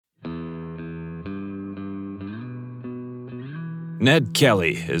Ned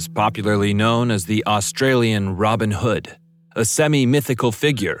Kelly is popularly known as the Australian Robin Hood, a semi-mythical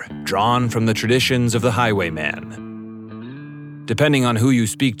figure drawn from the traditions of the highwayman. Depending on who you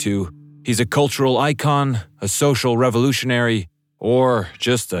speak to, he's a cultural icon, a social revolutionary, or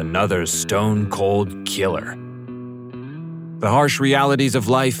just another stone-cold killer. The harsh realities of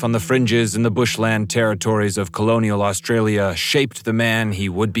life on the fringes in the bushland territories of colonial Australia shaped the man he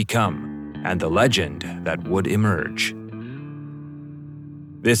would become and the legend that would emerge.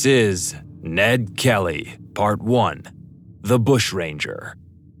 This is Ned Kelly, Part 1, The Bushranger.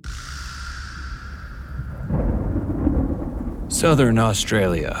 Southern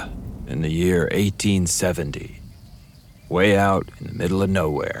Australia, in the year 1870. Way out in the middle of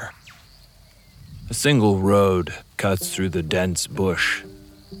nowhere. A single road cuts through the dense bush.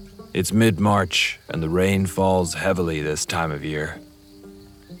 It's mid-March, and the rain falls heavily this time of year.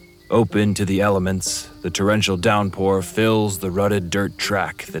 Open to the elements, the torrential downpour fills the rutted dirt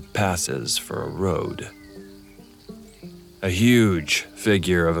track that passes for a road. A huge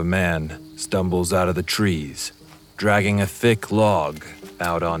figure of a man stumbles out of the trees, dragging a thick log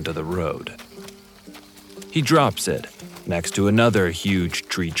out onto the road. He drops it next to another huge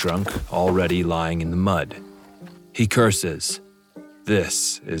tree trunk already lying in the mud. He curses.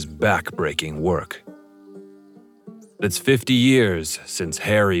 This is back-breaking work. It's 50 years since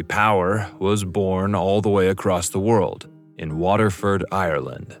Harry Power was born all the way across the world in Waterford,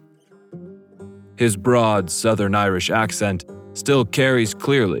 Ireland. His broad Southern Irish accent still carries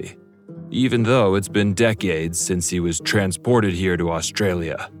clearly, even though it's been decades since he was transported here to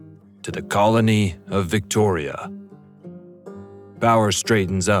Australia, to the colony of Victoria. Power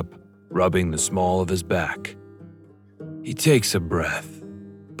straightens up, rubbing the small of his back. He takes a breath,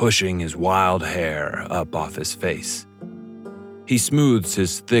 pushing his wild hair up off his face. He smooths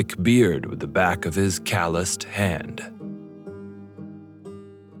his thick beard with the back of his calloused hand.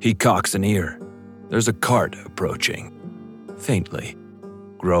 He cocks an ear. There's a cart approaching, faintly,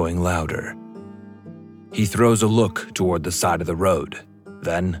 growing louder. He throws a look toward the side of the road,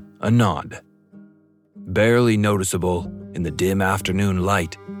 then a nod. Barely noticeable in the dim afternoon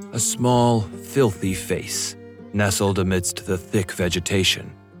light, a small, filthy face, nestled amidst the thick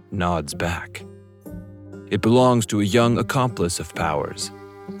vegetation, nods back. It belongs to a young accomplice of Power's,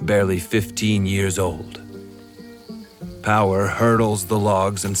 barely 15 years old. Power hurdles the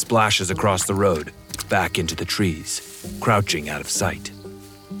logs and splashes across the road, back into the trees, crouching out of sight.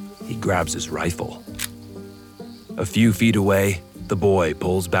 He grabs his rifle. A few feet away, the boy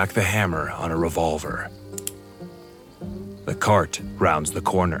pulls back the hammer on a revolver. The cart rounds the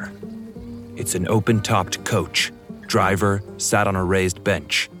corner. It's an open-topped coach. Driver sat on a raised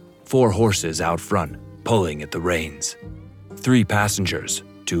bench. 4 horses out front, pulling at the reins. 3 passengers,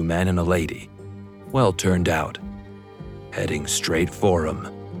 2 men and a lady. Well turned out. Heading straight for him.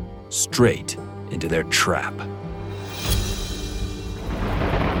 Straight into their trap.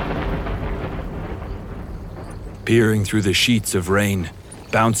 Peering through the sheets of rain,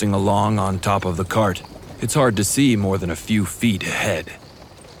 bouncing along on top of the cart, it's hard to see more than a few feet ahead.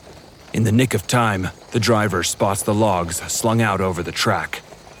 In the nick of time, the driver spots the logs slung out over the track.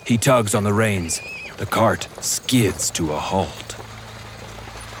 He tugs on the reins. The cart skids to a halt.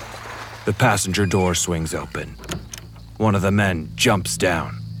 The passenger door swings open. One of the men jumps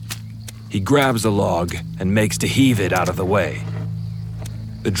down. He grabs a log and makes to heave it out of the way.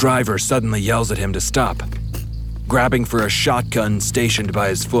 The driver suddenly yells at him to stop, grabbing for a shotgun stationed by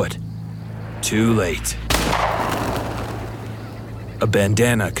his foot. Too late. A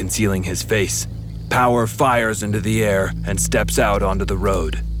bandana concealing his face, Power fires into the air and steps out onto the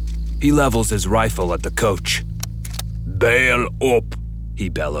road. He levels his rifle at the coach. "Bail up," he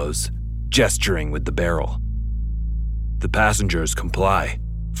bellows, gesturing with the barrel. The passengers comply,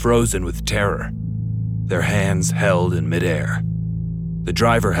 frozen with terror, their hands held in midair. The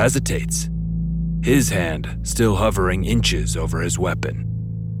driver hesitates, his hand still hovering inches over his weapon.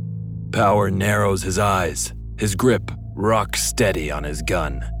 Power narrows his eyes, his grip rock steady on his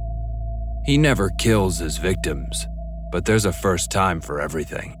gun. He never kills his victims, but there's a first time for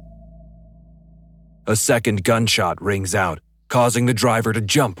everything. A second gunshot rings out, causing the driver to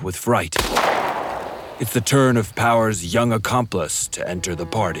jump with fright. It's the turn of Power's young accomplice to enter the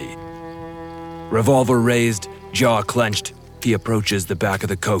party. Revolver raised, jaw clenched, he approaches the back of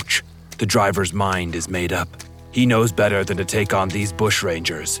the coach. The driver's mind is made up. He knows better than to take on these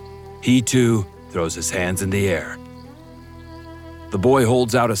bushrangers. He, too, throws his hands in the air. The boy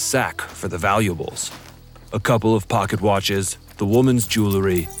holds out a sack for the valuables. A couple of pocket watches, the woman's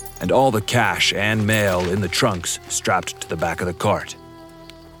jewelry, and all the cash and mail in the trunks strapped to the back of the cart.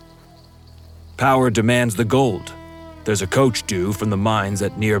 Power demands the gold. There's a coach due from the mines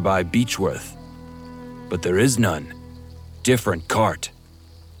at nearby Beechworth. But there is none. Different cart.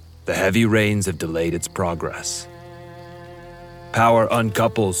 The heavy rains have delayed its progress. Power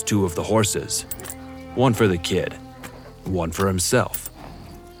uncouples two of the horses. One for the kid, one for himself.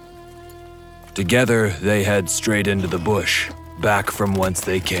 Together, they head straight into the bush, back from whence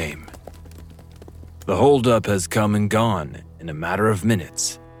they came. The holdup has come and gone in a matter of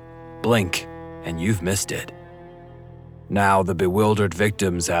minutes. Blink, and you've missed it. Now the bewildered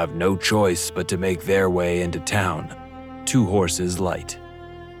victims have no choice but to make their way into town, 2 horses light.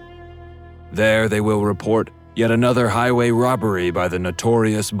 There they will report yet another highway robbery by the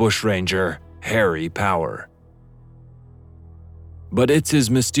notorious bushranger, Harry Power. But it's his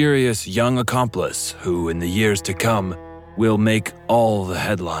mysterious young accomplice who, in the years to come, will make all the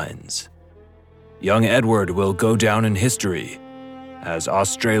headlines. Young Edward will go down in history as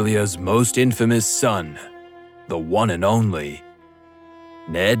Australia's most infamous son, the one and only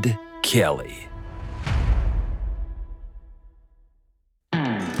Ned Kelly.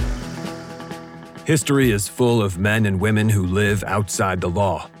 History is full of men and women who live outside the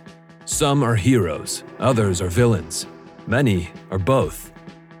law. Some are heroes, others are villains. Many are both.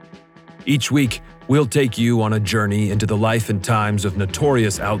 Each week, we'll take you on a journey into the life and times of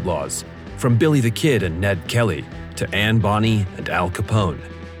notorious outlaws, from Billy the Kid and Ned Kelly to Anne Bonny and Al Capone.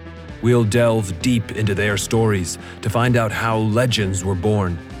 We'll delve deep into their stories to find out how legends were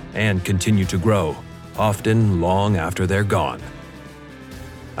born and continue to grow, often long after they're gone.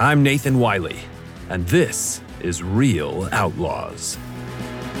 I'm Nathan Wiley, and this is Real Outlaws.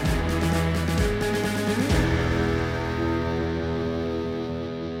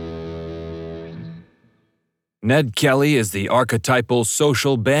 Ned Kelly is the archetypal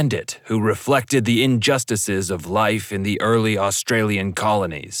social bandit who reflected the injustices of life in the early Australian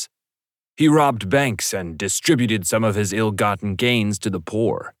colonies. He robbed banks and distributed some of his ill-gotten gains to the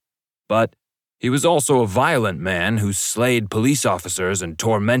poor. But he was also a violent man who slayed police officers and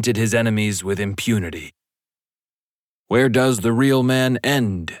tormented his enemies with impunity. Where does the real man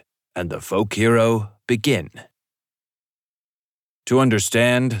end and the folk hero begin? To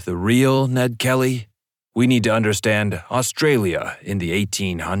understand the real Ned Kelly, we need to understand Australia in the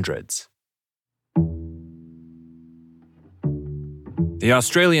 1800s. The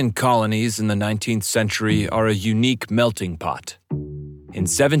Australian colonies in the 19th century are a unique melting pot. In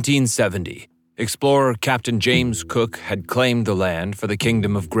 1770, explorer Captain James Cook had claimed the land for the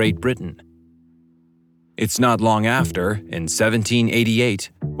Kingdom of Great Britain. It's not long after, in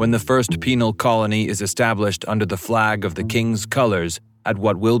 1788, when the first penal colony is established under the flag of the King's colours at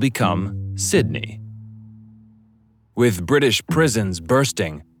what will become Sydney. With British prisons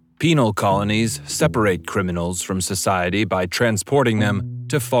bursting, penal colonies separate criminals from society by transporting them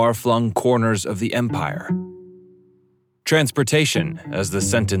to far-flung corners of the empire. Transportation, as the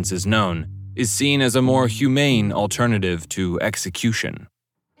sentence is known, is seen as a more humane alternative to execution.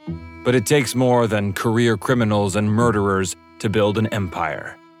 But it takes more than career criminals and murderers to build an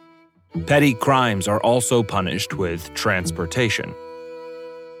empire. Petty crimes are also punished with transportation.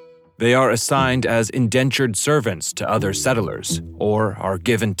 They are assigned as indentured servants to other settlers, or are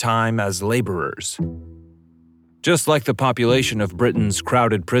given time as laborers. Just like the population of Britain's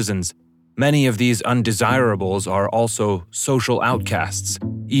crowded prisons, many of these undesirables are also social outcasts,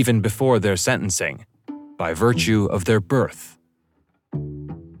 even before their sentencing, by virtue of their birth.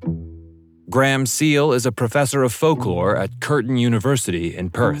 Graham Seal is a professor of folklore at Curtin University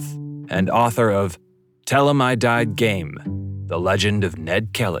in Perth, and author of Tell 'Em I Died Game, The Legend of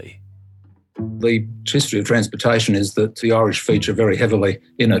Ned Kelly. The history of transportation is that the Irish feature very heavily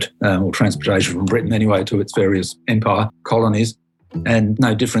in it, or transportation from Britain anyway to its various empire colonies. And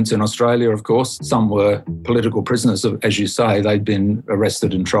no difference in Australia, of course. Some were political prisoners, as you say. They'd been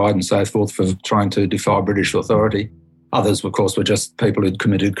arrested and tried and so forth for trying to defy British authority. Others, of course, were just people who'd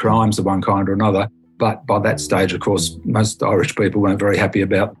committed crimes of one kind or another. But by that stage, of course, most Irish people weren't very happy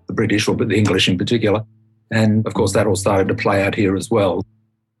about the British, or the English in particular. And, of course, that all started to play out here as well.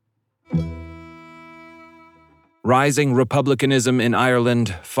 Rising republicanism in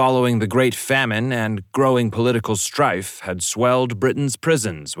Ireland following the Great Famine and growing political strife had swelled Britain's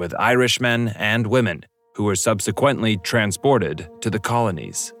prisons with Irishmen and women, who were subsequently transported to the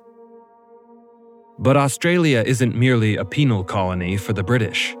colonies. But Australia isn't merely a penal colony for the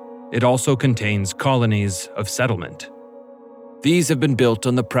British. It also contains colonies of settlement. These have been built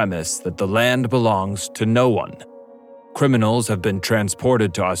on the premise that the land belongs to no one. Criminals have been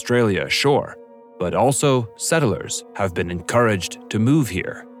transported to Australia, sure, but also settlers have been encouraged to move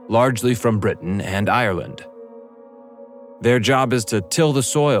here, largely from Britain and Ireland. Their job is to till the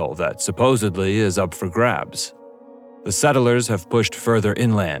soil that supposedly is up for grabs. The settlers have pushed further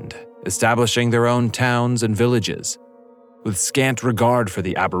inland, establishing their own towns and villages, with scant regard for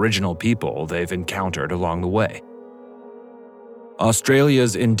the Aboriginal people they've encountered along the way.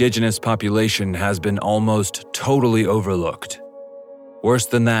 Australia's indigenous population has been almost totally overlooked. Worse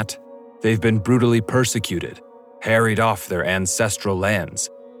than that, they've been brutally persecuted, harried off their ancestral lands,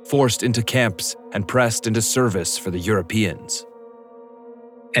 forced into camps, and pressed into service for the Europeans.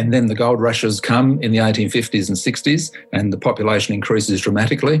 And then the gold rushes come in the 1850s and 60s, and the population increases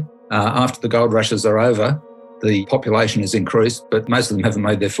dramatically. After the gold rushes are over, the population is increased, but most of them haven't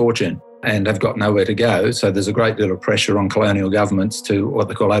made their fortune and have got nowhere to go. So there's a great deal of pressure on colonial governments to what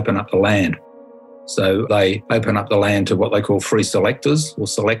they call open up the land. So they open up the land to what they call free selectors or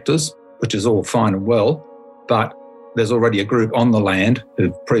selectors, which is all fine and well, but there's already a group on the land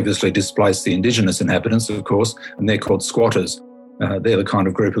who've previously displaced the indigenous inhabitants, of course, and they're called squatters. They're the kind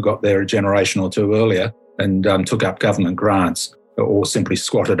of group who got there a generation or two earlier and took up government grants, or simply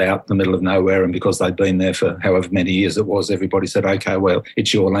squatted out in the middle of nowhere, and because they'd been there for however many years it was, everybody said, OK, well,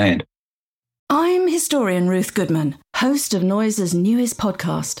 it's your land. I'm historian Ruth Goodman, host of Noiser's newest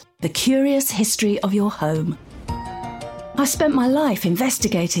podcast, The Curious History of Your Home. I've spent my life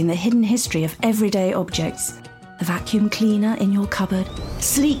investigating the hidden history of everyday objects. A vacuum cleaner in your cupboard,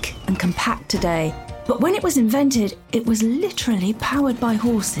 sleek and compact today, but when it was invented, it was literally powered by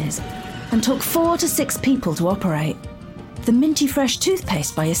horses and took 4 to 6 people to operate. The minty fresh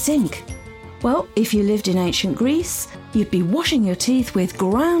toothpaste by your sink. Well, if you lived in ancient Greece, you'd be washing your teeth with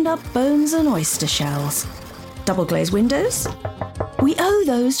ground up bones and oyster shells. Double glazed windows? We owe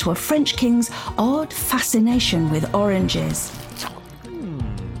those to a French king's odd fascination with oranges.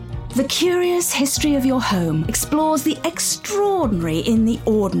 The Curious History of Your Home explores the extraordinary in the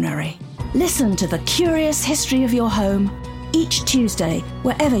ordinary. Listen to The Curious History of Your Home each Tuesday,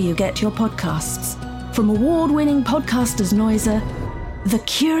 wherever you get your podcasts. From award-winning podcasters Noiser, The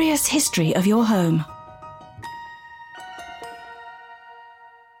Curious History of Your Home.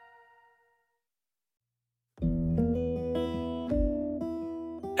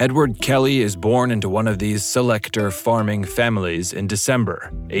 Edward Kelly is born into one of these selector farming families in December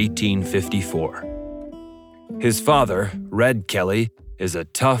 1854. His father, Red Kelly, is a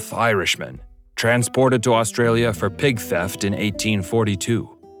tough Irishman, transported to Australia for pig theft in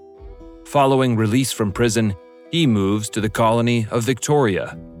 1842. Following release from prison, he moves to the colony of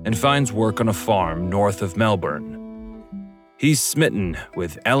Victoria and finds work on a farm north of Melbourne. He's smitten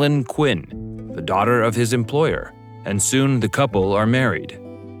with Ellen Quinn, the daughter of his employer, and soon the couple are married.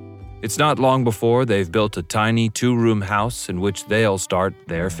 It's not long before they've built a tiny 2-room house in which they'll start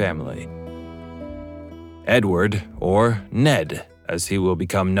their family. Edward, or Ned, as he will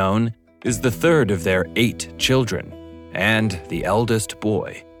become known, is the third of their 8 children, and the eldest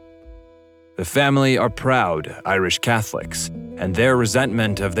boy. The family are proud Irish Catholics, and their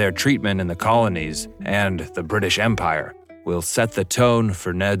resentment of their treatment in the colonies and the British Empire will set the tone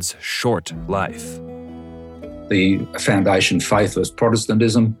for Ned's short life. The foundation faith was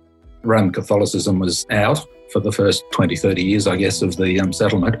Protestantism. Roman Catholicism was out for the first 20, 30 years, I guess, of the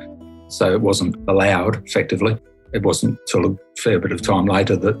settlement. So it wasn't allowed, effectively. It wasn't until a fair bit of time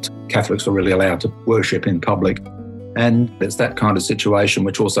later that Catholics were really allowed to worship in public. And it's that kind of situation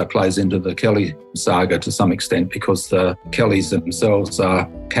which also plays into the Kelly saga to some extent, because the Kellys themselves are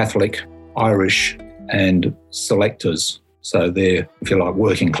Catholic, Irish and selectors. So they're, if you like,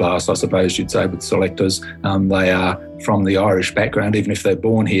 working class, I suppose you'd say, with selectors. They are from the Irish background, even if they're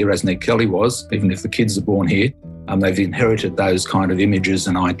born here, as Ned Kelly was, even if the kids are born here. They've inherited those kind of images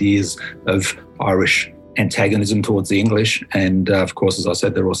and ideas of Irish antagonism towards the English. And of course, as I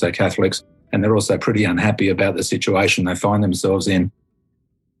said, they're also Catholics. And they're also pretty unhappy about the situation they find themselves in.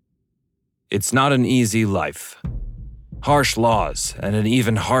 It's not an easy life. Harsh laws and an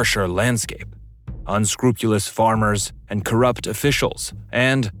even harsher landscape. Unscrupulous farmers and corrupt officials,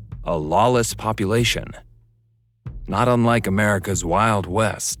 and a lawless population. Not unlike America's Wild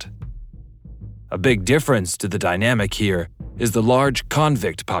West. A big difference to the dynamic here is the large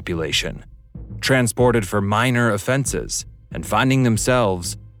convict population, transported for minor offenses and finding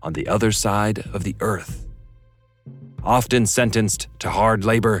themselves on the other side of the earth. Often sentenced to hard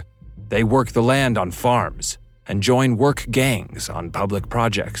labor, they work the land on farms and join work gangs on public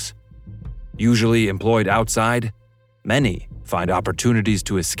projects. Usually employed outside, many find opportunities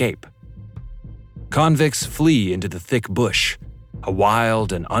to escape. Convicts flee into the thick bush, a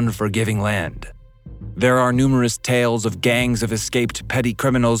wild and unforgiving land. There are numerous tales of gangs of escaped petty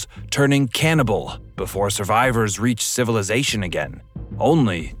criminals turning cannibal before survivors reach civilization again,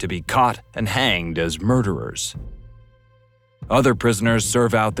 only to be caught and hanged as murderers. Other prisoners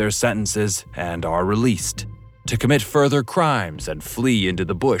serve out their sentences and are released, to commit further crimes and flee into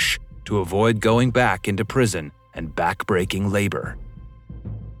the bush to avoid going back into prison and backbreaking labor.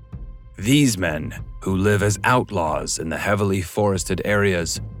 These men, who live as outlaws in the heavily forested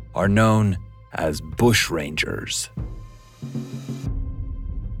areas, are known as Bushrangers.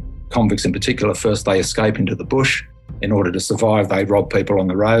 Convicts in particular, first they escape into the bush. In order to survive, they rob people on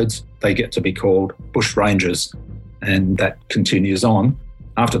the roads. They get to be called Bushrangers, and that continues on.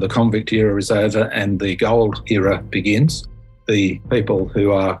 After the convict era is over and the gold era begins, the people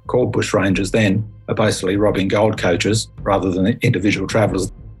who are called Bushrangers then are basically robbing gold coaches rather than individual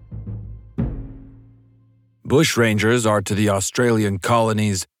travellers. Bushrangers are to the Australian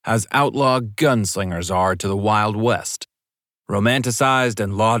colonies as outlaw gunslingers are to the Wild West. Romanticized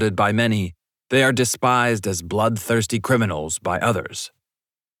and lauded by many, they are despised as bloodthirsty criminals by others.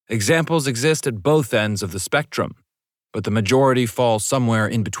 Examples exist at both ends of the spectrum, but the majority fall somewhere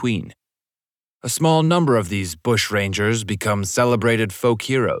in between. A small number of these bushrangers become celebrated folk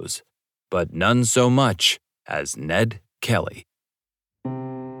heroes, but none so much as Ned Kelly.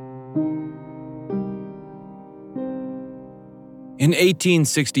 In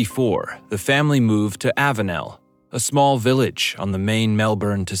 1864, the family moved to Avenel, a small village on the main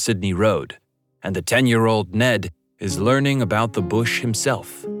Melbourne to Sydney road, and the 10-year-old Ned is learning about the bush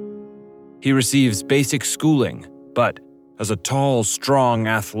himself. He receives basic schooling, but as a tall, strong,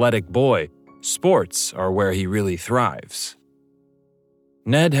 athletic boy, sports are where he really thrives.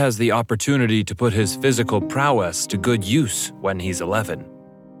 Ned has the opportunity to put his physical prowess to good use when he's 11.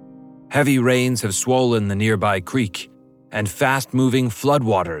 Heavy rains have swollen the nearby creek, and fast-moving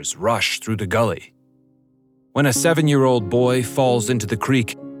floodwaters rush through the gully. When a 7-year-old boy falls into the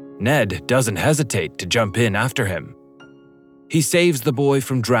creek, Ned doesn't hesitate to jump in after him. He saves the boy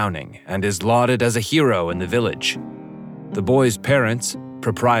from drowning and is lauded as a hero in the village. The boy's parents,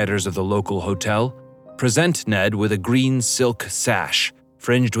 proprietors of the local hotel, present Ned with a green silk sash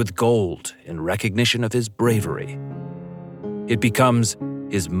fringed with gold in recognition of his bravery. It becomes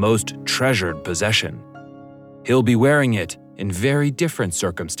his most treasured possession. He'll be wearing it in very different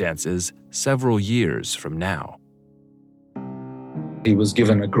circumstances several years from now. He was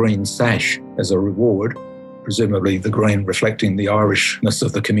given a green sash as a reward, presumably the green reflecting the Irishness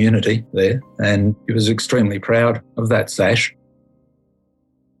of the community there, and he was extremely proud of that sash.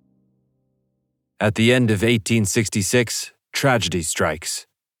 At the end of 1866, tragedy strikes.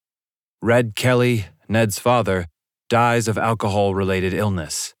 Red Kelly, Ned's father, dies of alcohol-related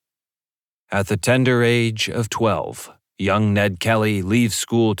illness. At the tender age of 12, young Ned Kelly leaves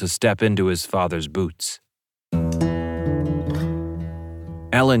school to step into his father's boots.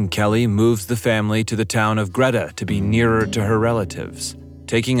 Ellen Kelly moves the family to the town of Greta to be nearer to her relatives,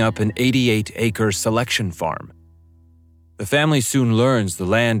 taking up an 88-acre selection farm. The family soon learns the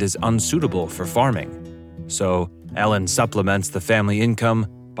land is unsuitable for farming, so Ellen supplements the family income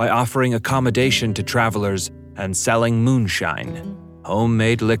by offering accommodation to travelers and selling moonshine,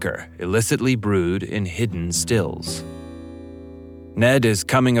 homemade liquor illicitly brewed in hidden stills. Ned is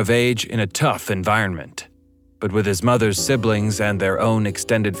coming of age in a tough environment, but with his mother's siblings and their own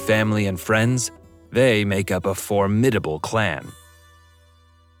extended family and friends, they make up a formidable clan.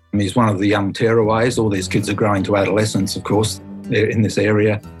 He's one of the young tearaways. All these kids are growing to adolescence, of course, they're in this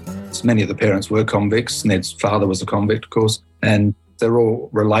area. Many of the parents were convicts. Ned's father was a convict, of course, and they're all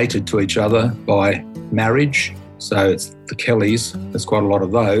related to each other by marriage. So it's the Kellys, there's quite a lot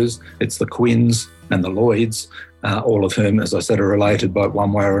of those. It's the Quinns and the Lloyds, all of whom, as I said, are related by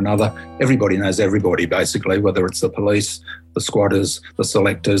one way or another. Everybody knows everybody, basically, whether it's the police, the squatters, the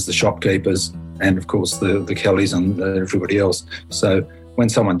selectors, the shopkeepers, and, of course, the Kellys and everybody else. So when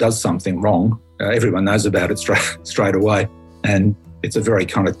someone does something wrong, everyone knows about it straight away. And it's a very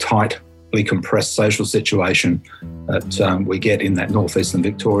kind of tightly compressed social situation that we get in that northeastern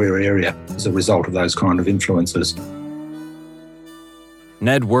Victoria area as a result of those kind of influences.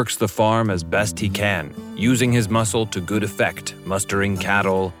 Ned works the farm as best he can, using his muscle to good effect, mustering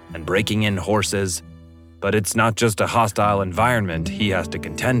cattle and breaking in horses. But it's not just a hostile environment he has to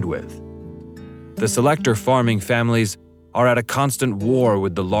contend with. The selector farming families are at a constant war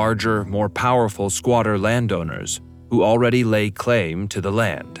with the larger, more powerful squatter landowners who already lay claim to the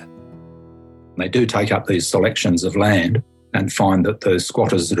land. They do take up these selections of land and find that the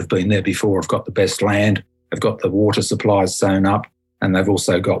squatters that have been there before have got the best land, have got the water supplies sewn up, and they've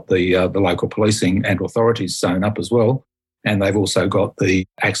also got the local policing and authorities sewn up as well. And they've also got the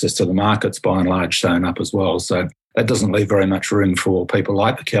access to the markets by and large sewn up as well. So that doesn't leave very much room for people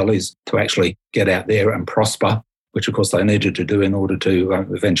like the Kellys to actually get out there and prosper, which of course they needed to do in order to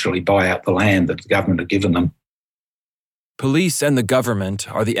eventually buy out the land that the government had given them. Police and the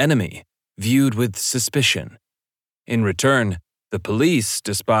government are the enemy, viewed with suspicion, In return, the police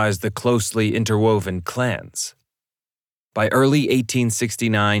despise the closely interwoven clans. By early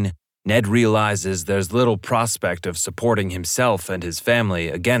 1869, Ned realizes there's little prospect of supporting himself and his family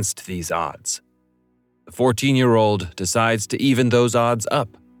against these odds. The 14-year-old decides to even those odds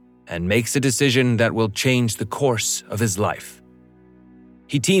up and makes a decision that will change the course of his life.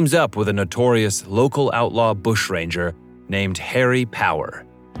 He teams up with a notorious local outlaw bushranger named Harry Power.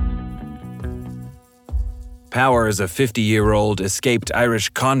 Power is a 50-year-old escaped Irish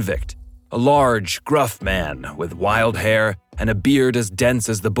convict, a large, gruff man with wild hair and a beard as dense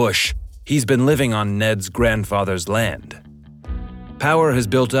as the bush. He's been living on Ned's grandfather's land. Power has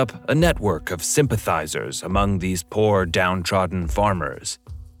built up a network of sympathizers among these poor, downtrodden farmers.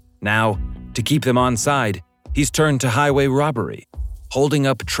 Now, to keep them on side, he's turned to highway robbery, holding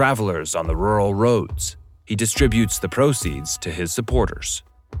up travelers on the rural roads. He distributes the proceeds to his supporters.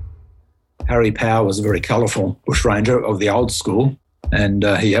 Harry Power was a very colourful bushranger of the old school, and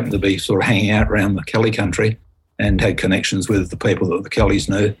he happened to be sort of hanging out around the Kelly country and had connections with the people that the Kellys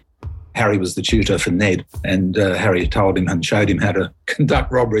knew. Harry was the tutor for Ned, and Harry told him and showed him how to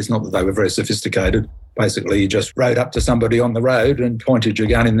conduct robberies, not that they were very sophisticated. Basically, you just rode up to somebody on the road and pointed your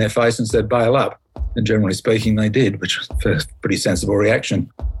gun in their face and said, "Bail up." And generally speaking, they did, which was a pretty sensible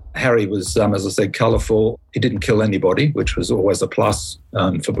reaction. Harry was, as I said, colourful. He didn't kill anybody, which was always a plus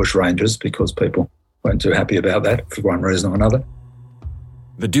for bushrangers because people weren't too happy about that for one reason or another.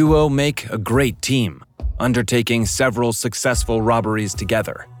 The duo make a great team, undertaking several successful robberies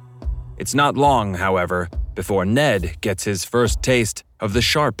together. It's not long, however, before Ned gets his first taste of the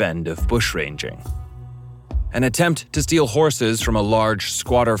sharp end of bushranging. An attempt to steal horses from a large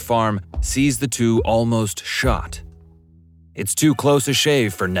squatter farm sees the two almost shot. It's too close a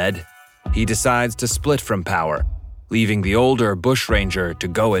shave for Ned. He decides to split from Power, leaving the older bushranger to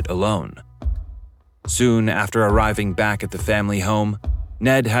go it alone. Soon after arriving back at the family home,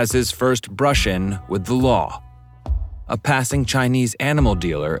 Ned has his first brush-in with the law. A passing Chinese animal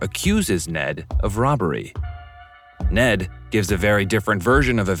dealer accuses Ned of robbery. Ned gives a very different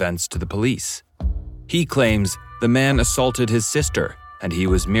version of events to the police. He claims the man assaulted his sister and he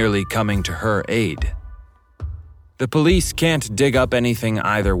was merely coming to her aid. The police can't dig up anything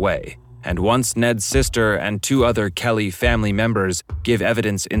either way, and once Ned's sister and 2 other Kelly family members give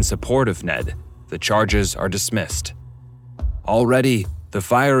evidence in support of Ned, the charges are dismissed. Already, the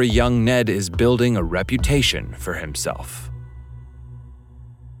fiery young Ned is building a reputation for himself.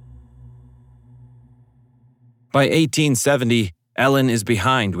 By 1870, Ellen is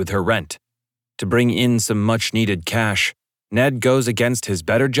behind with her rent. To bring in some much-needed cash, Ned goes against his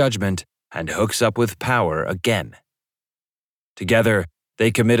better judgment and hooks up with Power again. Together, they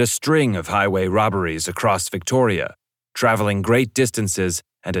commit a string of highway robberies across Victoria, traveling great distances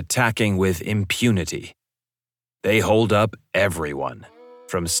and attacking with impunity. They hold up everyone,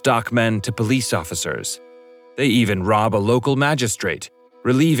 from stockmen to police officers. They even rob a local magistrate,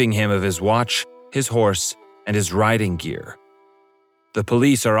 relieving him of his watch, his horse, and his riding gear. The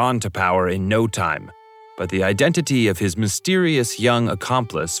police are on to Power in no time, but the identity of his mysterious young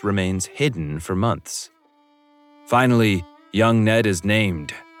accomplice remains hidden for months. Finally, young Ned is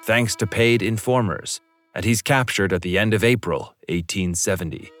named, thanks to paid informers, and he's captured at the end of April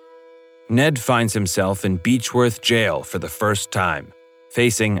 1870. Ned finds himself in Beechworth Jail for the first time,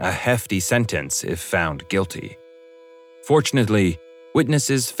 facing a hefty sentence if found guilty. Fortunately,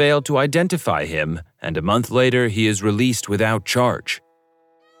 witnesses failed to identify him, and a month later he is released without charge.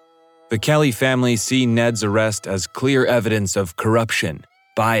 The Kelly family see Ned's arrest as clear evidence of corruption,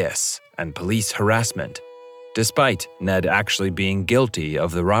 bias, and police harassment, despite Ned actually being guilty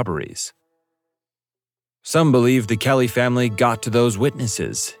of the robberies. Some believe the Kelly family got to those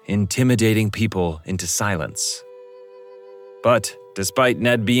witnesses, intimidating people into silence. But despite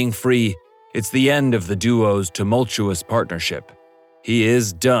Ned being free, it's the end of the duo's tumultuous partnership. He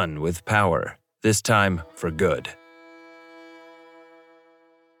is done with Power, this time for good.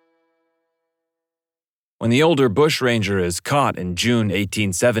 When the older bushranger is caught in June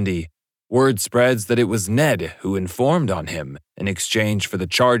 1870, word spreads that it was Ned who informed on him in exchange for the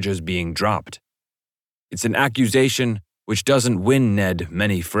charges being dropped. It's an accusation which doesn't win Ned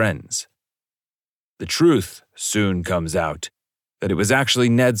many friends. The truth soon comes out that it was actually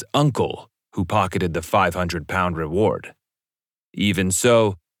Ned's uncle who pocketed the £500 reward. Even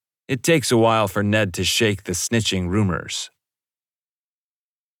so, it takes a while for Ned to shake the snitching rumors.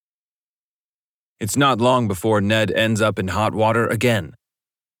 It's not long before Ned ends up in hot water again.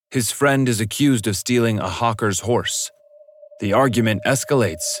 His friend is accused of stealing a hawker's horse. The argument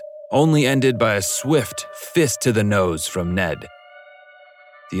escalates, only ended by a swift fist to the nose from Ned.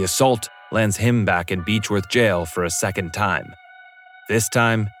 The assault lands him back in Beechworth Jail for a second time. This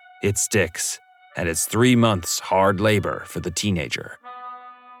time, it sticks, and it's 3 months hard labor for the teenager.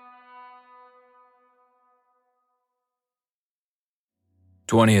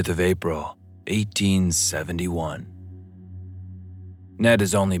 April 20th, 1871. Ned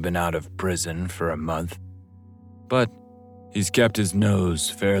has only been out of prison for a month, but he's kept his nose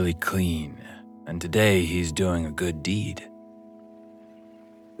fairly clean, and today he's doing a good deed.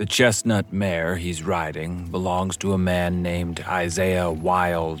 The chestnut mare he's riding belongs to a man named Isaiah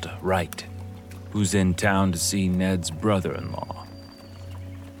Wild Wright, who's in town to see Ned's brother-in-law.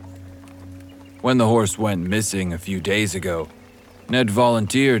 When the horse went missing a few days ago, Ned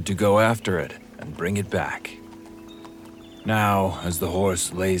volunteered to go after it and bring it back. Now, as the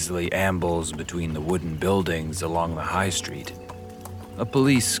horse lazily ambles between the wooden buildings along the high street, a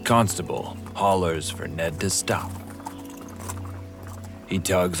police constable hollers for Ned to stop. He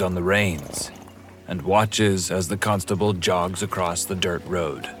tugs on the reins and watches as the constable jogs across the dirt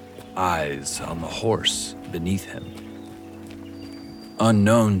road, eyes on the horse beneath him.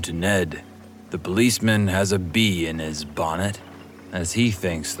 Unknown to Ned, the policeman has a bee in his bonnet as he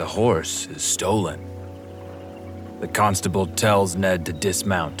thinks the horse is stolen. The constable tells Ned to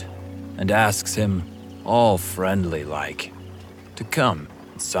dismount and asks him, all friendly-like, to come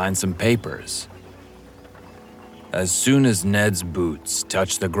and sign some papers. As soon as Ned's boots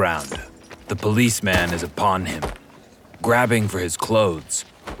touch the ground, the policeman is upon him, grabbing for his clothes,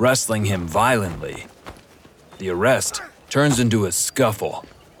 wrestling him violently. The arrest turns into a scuffle.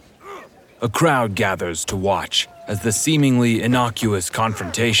 A crowd gathers to watch as the seemingly innocuous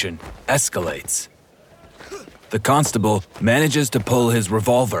confrontation escalates. The constable manages to pull his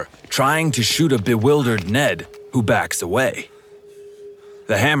revolver, trying to shoot a bewildered Ned, who backs away.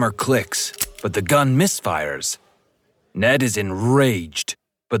 The hammer clicks, but the gun misfires. Ned is enraged,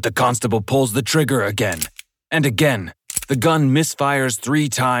 but the constable pulls the trigger again, and again. The gun misfires 3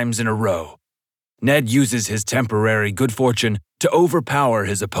 times in a row. Ned uses his temporary good fortune to overpower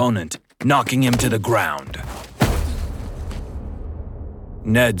his opponent, knocking him to the ground.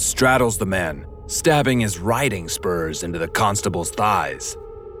 Ned straddles the man, stabbing his riding spurs into the constable's thighs.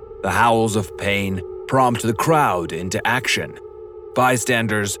 The howls of pain prompt the crowd into action.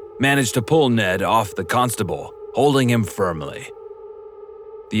 Bystanders manage to pull Ned off the constable, holding him firmly.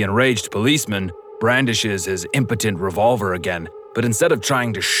 The enraged policeman brandishes his impotent revolver again, but instead of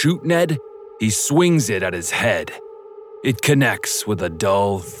trying to shoot Ned, he swings it at his head. It connects with a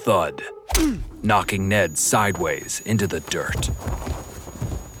dull thud, knocking Ned sideways into the dirt.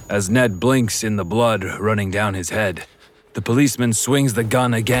 As Ned blinks in the blood running down his head, the policeman swings the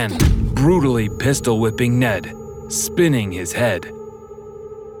gun again, brutally pistol whipping Ned, spinning his head.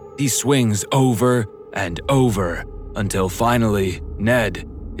 He swings over and over until finally Ned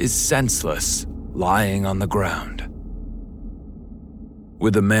is senseless, lying on the ground.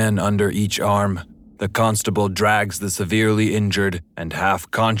 With a man under each arm, the constable drags the severely injured and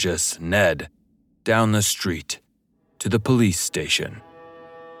half-conscious Ned down the street to the police station.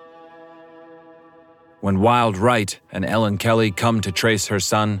 When Wild Wright and Ellen Kelly come to trace her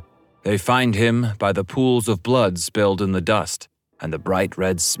son, they find him by the pools of blood spilled in the dust and the bright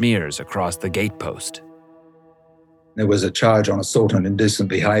red smears across the gatepost. There was a charge on assault and indecent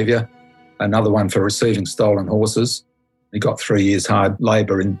behaviour, another one for receiving stolen horses. He got 3 years hard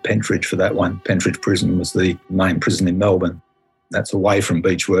labour in Pentridge for that one. Pentridge Prison was the main prison in Melbourne. That's away from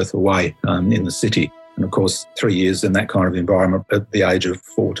Beechworth, away in the city. And of course, 3 years in that kind of environment at the age of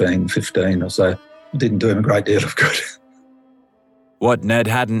 14, 15 or so didn't do him a great deal of good. What Ned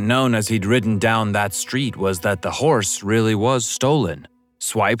hadn't known as he'd ridden down that street was that the horse really was stolen,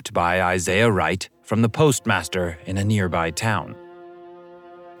 swiped by Isaiah Wright from the postmaster in a nearby town.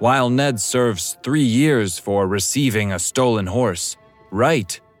 While Ned serves 3 years for receiving a stolen horse,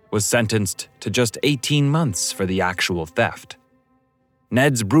 Wright was sentenced to just 18 months for the actual theft.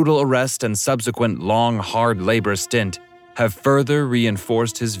 Ned's brutal arrest and subsequent long, hard labor stint have further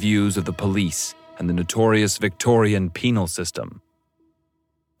reinforced his views of the police and the notorious Victorian penal system.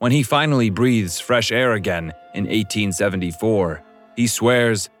 When he finally breathes fresh air again in 1874, he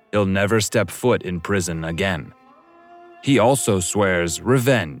swears he'll never step foot in prison again. He also swears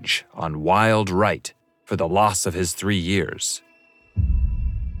revenge on Wild Wright for the loss of his 3 years.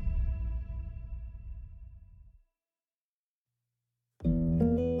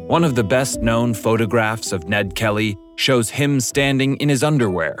 One of the best-known photographs of Ned Kelly shows him standing in his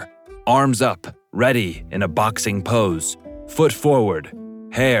underwear, arms up, ready in a boxing pose, foot forward,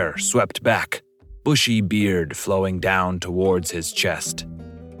 hair swept back, bushy beard flowing down towards his chest.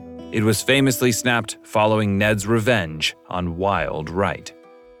 It was famously snapped following Ned's revenge on Wild Wright.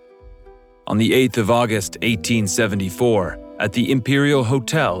 On the 8th of August, 1874, at the Imperial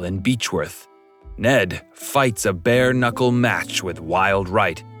Hotel in Beechworth, Ned fights a bare-knuckle match with Wild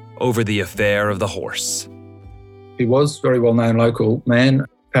Wright over the affair of the horse. He was a very well-known local man,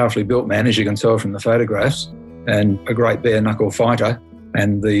 powerfully built man, as you can tell from the photographs, and a great bare-knuckle fighter.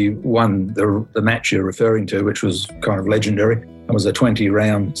 And the match you're referring to, which was kind of legendary, it was a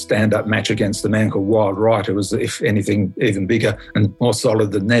 20-round stand-up match against a man called Wild Wright, who was, if anything, even bigger and more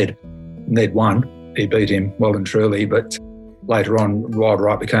solid than Ned. Ned won. He beat him well and truly, but later on, Wild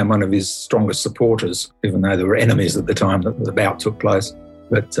Wright became one of his strongest supporters, even though they were enemies at the time that the bout took place.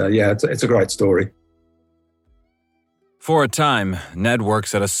 But it's a great story. For a time, Ned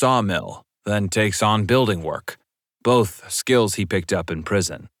works at a sawmill, then takes on building work, both skills he picked up in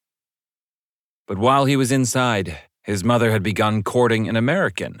prison. But while he was inside, his mother had begun courting an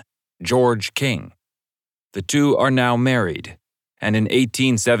American, George King. The two are now married, and in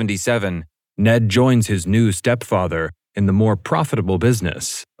 1877, Ned joins his new stepfather in the more profitable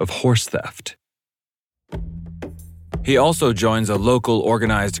business of horse theft. He also joins a local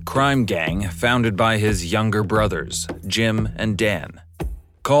organized crime gang founded by his younger brothers, Jim and Dan,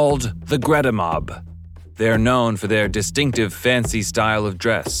 called the Greta Mob. They're known for their distinctive fancy style of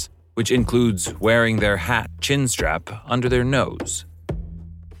dress, which includes wearing their hat chin strap under their nose.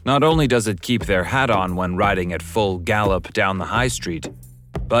 Not only does it keep their hat on when riding at full gallop down the high street,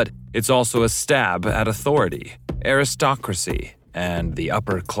 but it's also a stab at authority, aristocracy, and the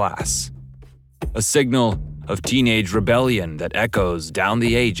upper class. A signal of teenage rebellion that echoes down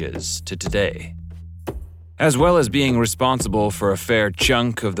the ages to today. As well as being responsible for a fair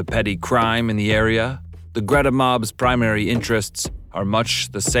chunk of the petty crime in the area, the Greta Mob's primary interests are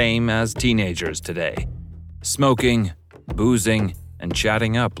much the same as teenagers today: smoking, boozing, and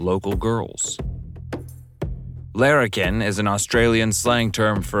chatting up local girls. Larrikin is an Australian slang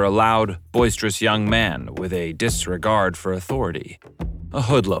term for a loud, boisterous young man with a disregard for authority, a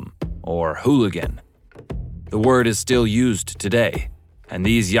hoodlum or hooligan. The word is still used today, and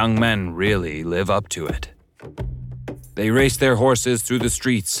these young men really live up to it. They race their horses through the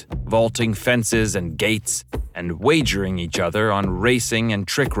streets, vaulting fences and gates, and wagering each other on racing and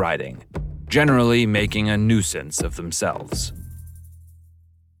trick riding, generally making a nuisance of themselves.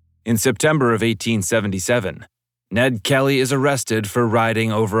 In September of 1877, Ned Kelly is arrested for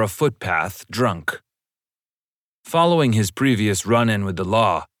riding over a footpath drunk. Following his previous run-in with the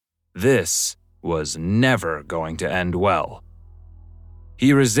law, this was never going to end well.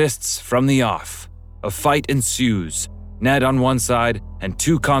 He resists from the off. A fight ensues, Ned on one side and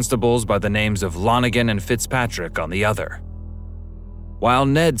two constables by the names of Lonigan and Fitzpatrick on the other. While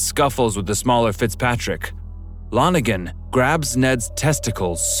Ned scuffles with the smaller Fitzpatrick, Lonigan grabs Ned's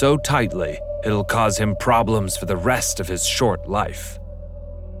testicles so tightly it'll cause him problems for the rest of his short life.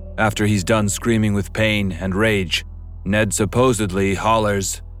 After he's done screaming with pain and rage, Ned supposedly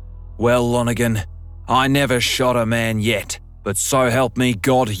hollers, "Well, Lonigan, I never shot a man yet, but so help me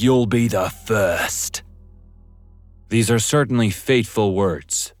God, you'll be the first." These are certainly fateful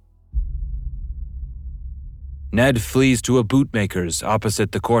words. Ned flees to a bootmaker's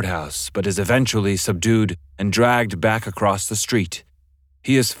opposite the courthouse, but is eventually subdued and dragged back across the street.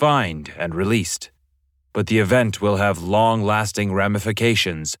 He is fined and released, but the event will have long-lasting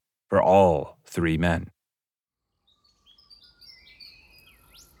ramifications for all three men.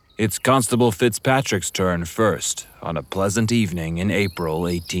 It's Constable Fitzpatrick's turn first on a pleasant evening in April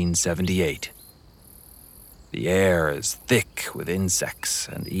 1878. The air is thick with insects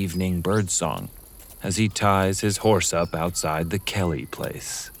and evening birdsong as he ties his horse up outside the Kelly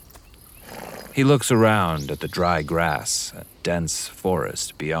place. He looks around at the dry grass and dense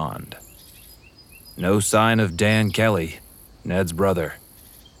forest beyond. No sign of Dan Kelly, Ned's brother,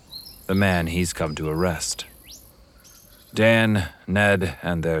 the man he's come to arrest. Dan, Ned,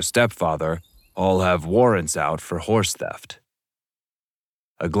 and their stepfather all have warrants out for horse theft.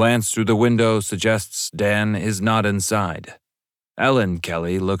 A glance through the window suggests Dan is not inside. Ellen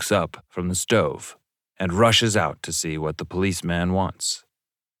Kelly looks up from the stove and rushes out to see what the policeman wants.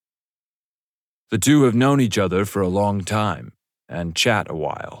 The two have known each other for a long time and chat a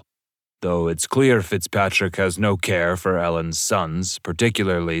while, though it's clear Fitzpatrick has no care for Ellen's sons,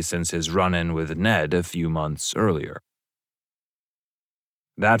 particularly since his run-in with Ned a few months earlier.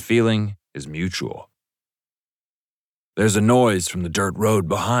 That feeling is mutual. There's a noise from the dirt road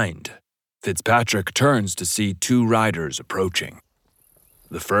behind. Fitzpatrick turns to see two riders approaching.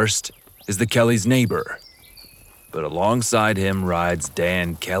 The first is the Kelly's neighbor, but alongside him rides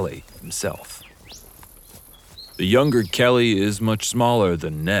Dan Kelly himself. The younger Kelly is much smaller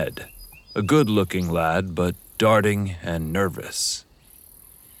than Ned, a good-looking lad but darting and nervous.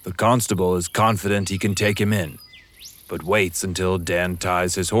 The constable is confident he can take him in, but waits until Dan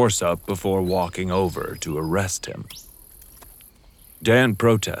ties his horse up before walking over to arrest him. Dan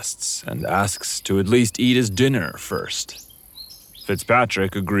protests and asks to at least eat his dinner first.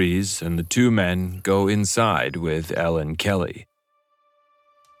 Fitzpatrick agrees, and the two men go inside with Ellen Kelly.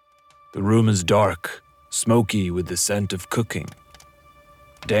 The room is dark, smoky with the scent of cooking.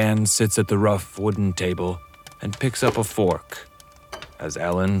 Dan sits at the rough wooden table and picks up a fork as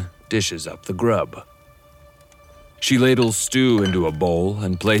Ellen dishes up the grub. She ladles stew into a bowl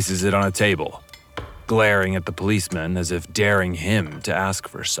and places it on a table, glaring at the policeman as if daring him to ask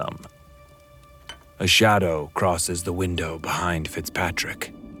for some. A shadow crosses the window behind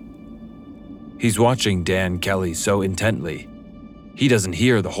Fitzpatrick. He's watching Dan Kelly so intently, he doesn't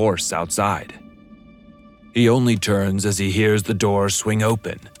hear the horse outside. He only turns as he hears the door swing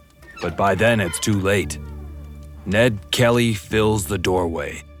open, but by then it's too late. Ned Kelly fills the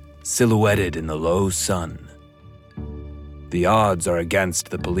doorway, silhouetted in the low sun. The odds are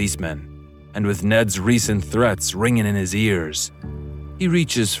against the policeman, and with Ned's recent threats ringing in his ears, he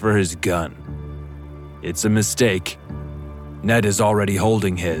reaches for his gun. It's a mistake. Ned is already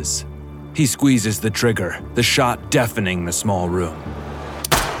holding his. He squeezes the trigger, the shot deafening the small room.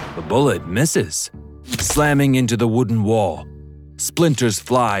 The bullet misses, slamming into the wooden wall. Splinters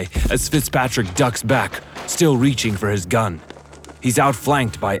fly as Fitzpatrick ducks back, still reaching for his gun. He's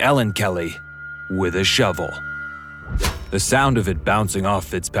outflanked by Ellen Kelly with a shovel. The sound of it bouncing off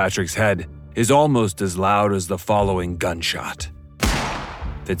Fitzpatrick's head is almost as loud as the following gunshot.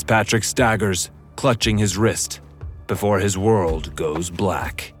 Fitzpatrick staggers, clutching his wrist, before his world goes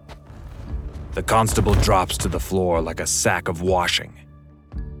black. The constable drops to the floor like a sack of washing.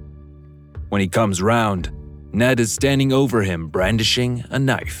 When he comes round, Ned is standing over him brandishing a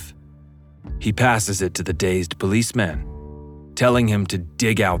knife. He passes it to the dazed policeman, telling him to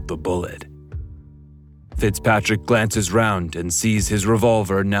dig out the bullet. Fitzpatrick glances round and sees his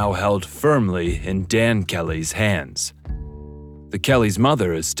revolver now held firmly in Dan Kelly's hands. The Kelly's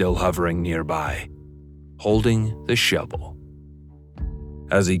mother is still hovering nearby, holding the shovel.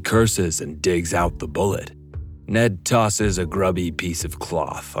 As he curses and digs out the bullet, Ned tosses a grubby piece of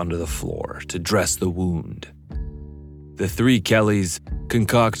cloth onto the floor to dress the wound. The three Kellys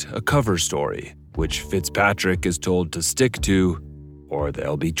concoct a cover story, which Fitzpatrick is told to stick to, or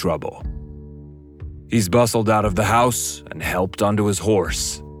there'll be trouble. He's bustled out of the house and helped onto his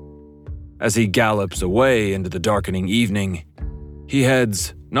horse. As he gallops away into the darkening evening, he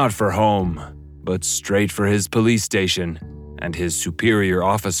heads not for home, but straight for his police station and his superior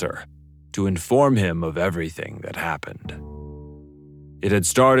officer to inform him of everything that happened. It had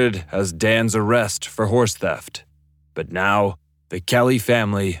started as Dan's arrest for horse theft, but now the Kelly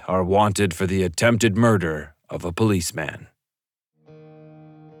family are wanted for the attempted murder of a policeman.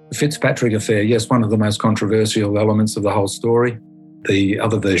 The Fitzpatrick affair, yes, one of the most controversial elements of the whole story. The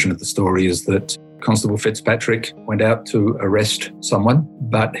other version of the story is that Constable Fitzpatrick went out to arrest someone,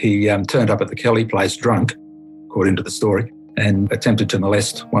 but he turned up at the Kelly place drunk, according to the story, and attempted to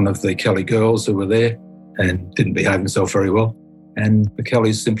molest one of the Kelly girls who were there and didn't behave himself very well. And the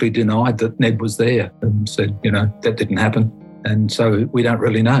Kellys simply denied that Ned was there and said, that didn't happen. And so we don't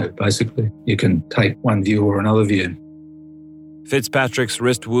really know, basically. You can take one view or another view. Fitzpatrick's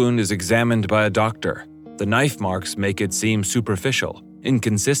wrist wound is examined by a doctor. The knife marks make it seem superficial,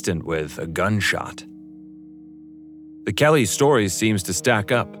 inconsistent with a gunshot. The Kelly story seems to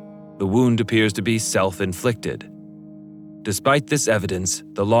stack up. The wound appears to be self-inflicted. Despite this evidence,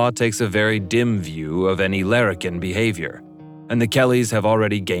 the law takes a very dim view of any larrikin behavior, and the Kellys have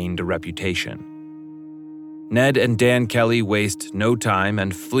already gained a reputation. Ned and Dan Kelly waste no time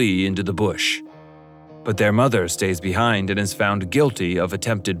and flee into the bush. But their mother stays behind and is found guilty of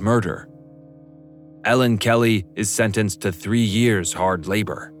attempted murder. Ellen Kelly is sentenced to 3 years hard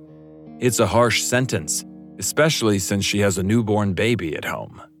labor. It's a harsh sentence, especially since she has a newborn baby at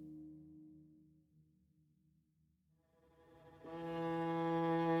home.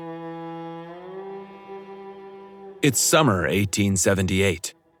 It's summer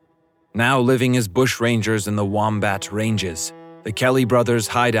 1878. Now living as bushrangers in the Wombat Ranges, the Kelly brothers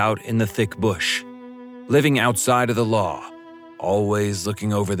hide out in the thick bush, living outside of the law, always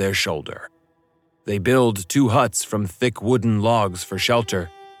looking over their shoulder. They build 2 huts from thick wooden logs for shelter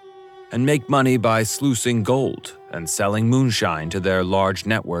and make money by sluicing gold and selling moonshine to their large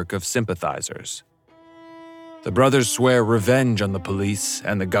network of sympathizers. The brothers swear revenge on the police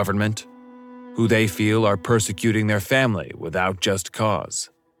and the government, who they feel are persecuting their family without just cause.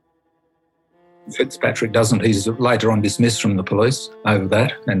 Fitzpatrick doesn't. He's later on dismissed from the police over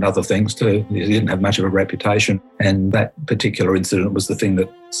that and other things too. He didn't have much of a reputation. And that particular incident was the thing that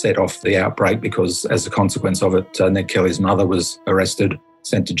set off the outbreak, because as a consequence of it, Ned Kelly's mother was arrested,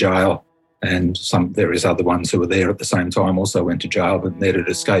 sent to jail, and some various other ones who were there at the same time also went to jail, but Ned had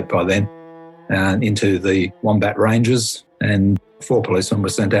escaped by then, into the Wombat Ranges, and 4 policemen were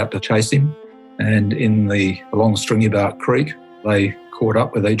sent out to chase him. And along Stringybark Creek, they caught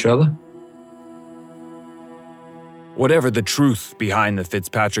up with each other. Whatever the truth behind the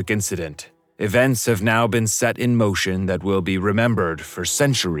Fitzpatrick incident, events have now been set in motion that will be remembered for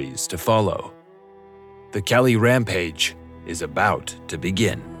centuries to follow. The Kelly Rampage is about to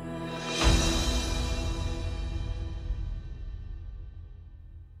begin.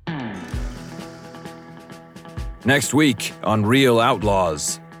 Next week on Real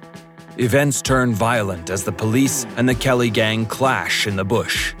Outlaws, events turn violent as the police and the Kelly gang clash in the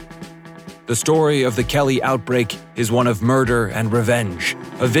bush. The story of the Kelly outbreak is one of murder and revenge,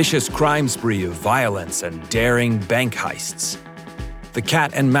 a vicious crime spree of violence and daring bank heists. The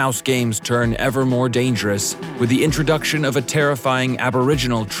cat and mouse games turn ever more dangerous with the introduction of a terrifying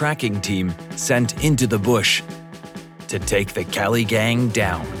Aboriginal tracking team sent into the bush to take the Kelly gang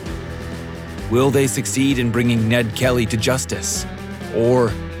down. Will they succeed in bringing Ned Kelly to justice?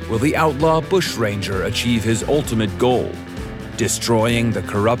 Or will the outlaw Bushranger achieve his ultimate goal, destroying the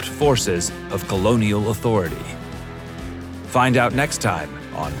corrupt forces of colonial authority? Find out next time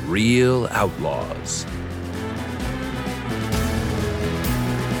on Real Outlaws.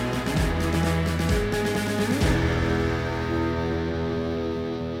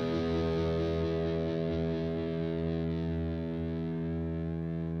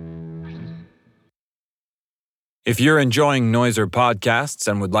 If you're enjoying Noiser podcasts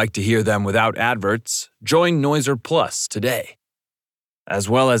and would like to hear them without adverts, join Noiser Plus today. As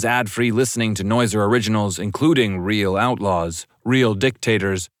well as ad-free listening to Noiser originals including Real Outlaws, Real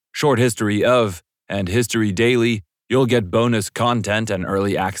Dictators, Short History of, and History Daily, you'll get bonus content and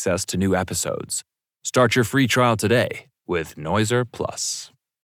early access to new episodes. Start your free trial today with Noiser Plus.